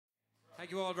Thank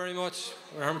you all very much.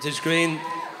 We're Hermitage Green,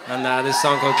 and this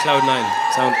song called Cloud 9.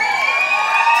 Sound.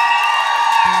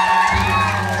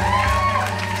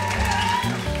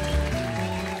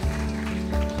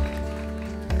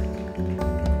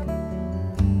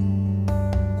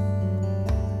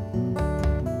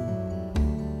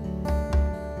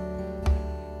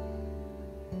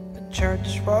 The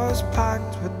church was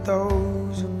packed with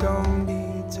those who don't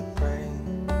need to pray.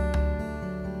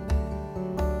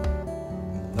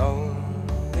 Lonely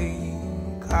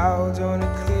clouds on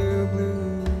a clear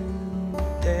blue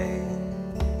day.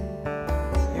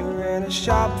 You're in a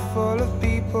shop full of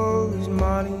people whose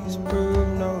money's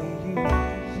proved no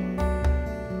use.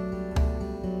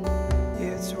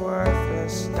 It's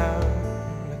worthless now,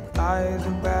 the guys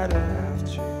are better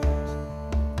have truth.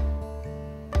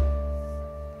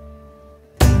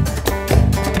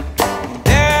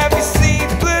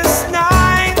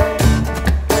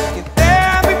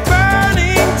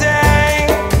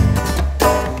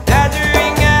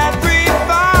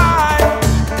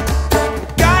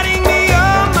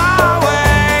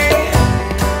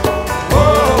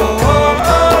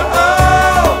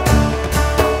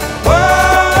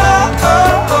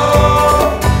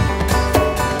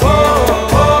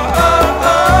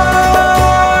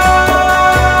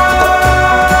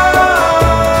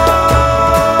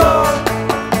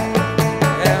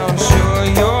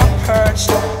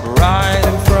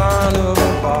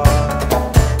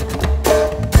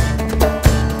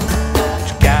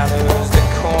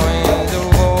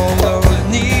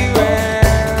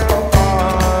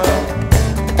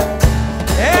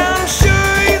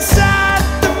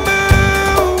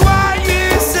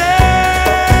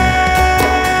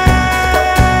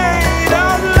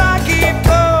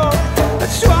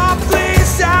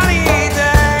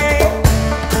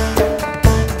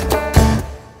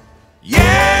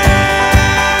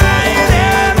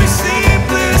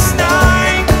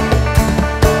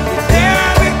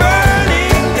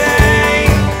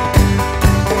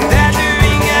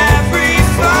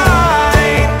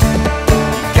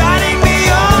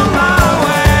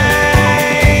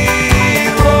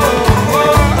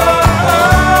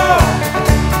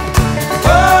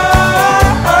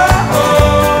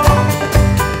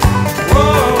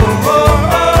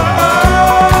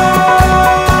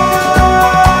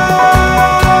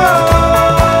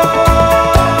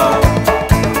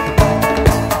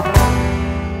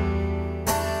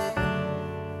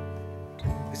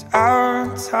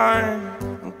 Our time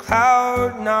on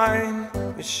cloud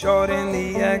 9 was short in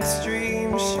the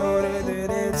extreme, shorter than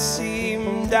it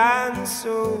seemed. And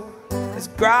so, as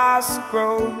grass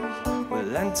grows,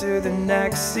 we'll enter the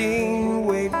next scene,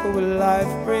 wait for what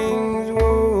life brings.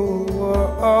 Whoa,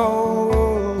 whoa, whoa.